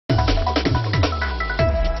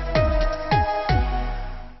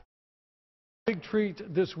big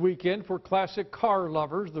treat this weekend for classic car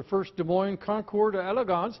lovers. The first Des Moines Concours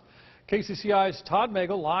d'Elegance. KCCI's Todd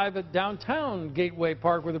Magel live at downtown Gateway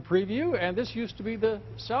Park with a preview. And this used to be the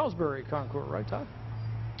Salisbury Concours, right, Todd?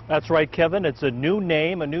 That's right, Kevin. It's a new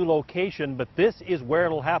name, a new location, but this is where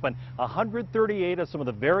it'll happen. 138 of some of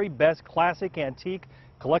the very best classic, antique,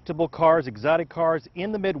 collectible cars, exotic cars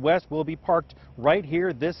in the Midwest will be parked right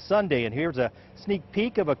here this Sunday. And here's a sneak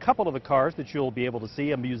peek of a couple of the cars that you'll be able to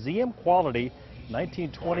see. A museum quality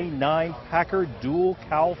 1929 Packard dual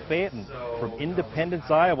cowl Phaeton from Independence,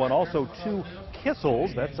 Iowa, and also two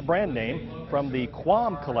Kissels, that's the brand name, from the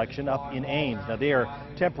Quam collection up in Ames. Now, they are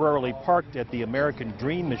temporarily parked at the American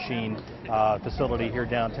Dream Machine facility here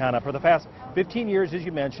downtown. Now, for the past 15 years, as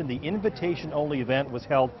you mentioned, the invitation-only event was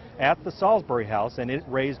held at the Salisbury House, and it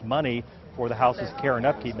raised money for the house's care and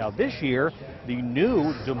upkeep. Now, this year, the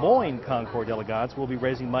new Des Moines Concours d'Elegance will be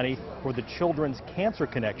raising money for the Children's Cancer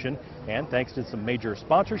Connection, and thanks to some major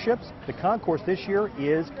sponsorships, the concourse this year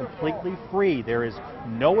is completely free. There is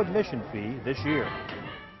no admission fee this year.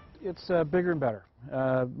 It's bigger and better.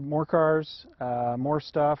 More cars, more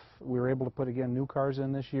stuff. We were able to put, again, new cars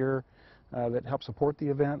in this year that help support the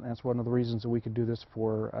event. That's one of the reasons that we could do this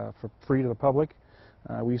for free to the public.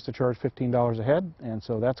 We used to charge $15 a head, and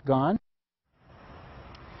so that's gone.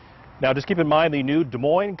 Now, just keep in mind, the new Des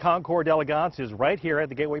Moines Concours d'Elegance is right here at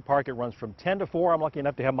the Gateway Park. It runs from 10 to 4. I'm lucky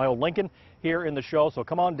enough to have my old Lincoln here in the show, so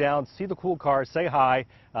come on down, see the cool cars, say hi.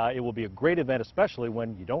 It will be a great event, especially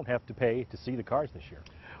when you don't have to pay to see the cars this year.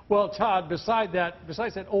 Well, Todd, besides that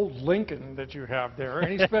old Lincoln that you have there,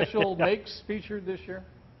 any special makes featured this year?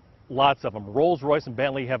 Lots of them. Rolls-Royce and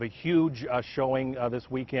Bentley have a huge showing this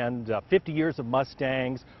weekend. 50 years of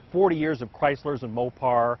Mustangs, 40 years of Chryslers and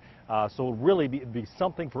Mopar. So it'll really be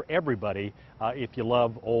something for everybody if you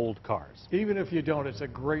love old cars. Even if you don't, it's a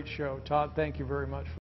great show. Todd, thank you very much.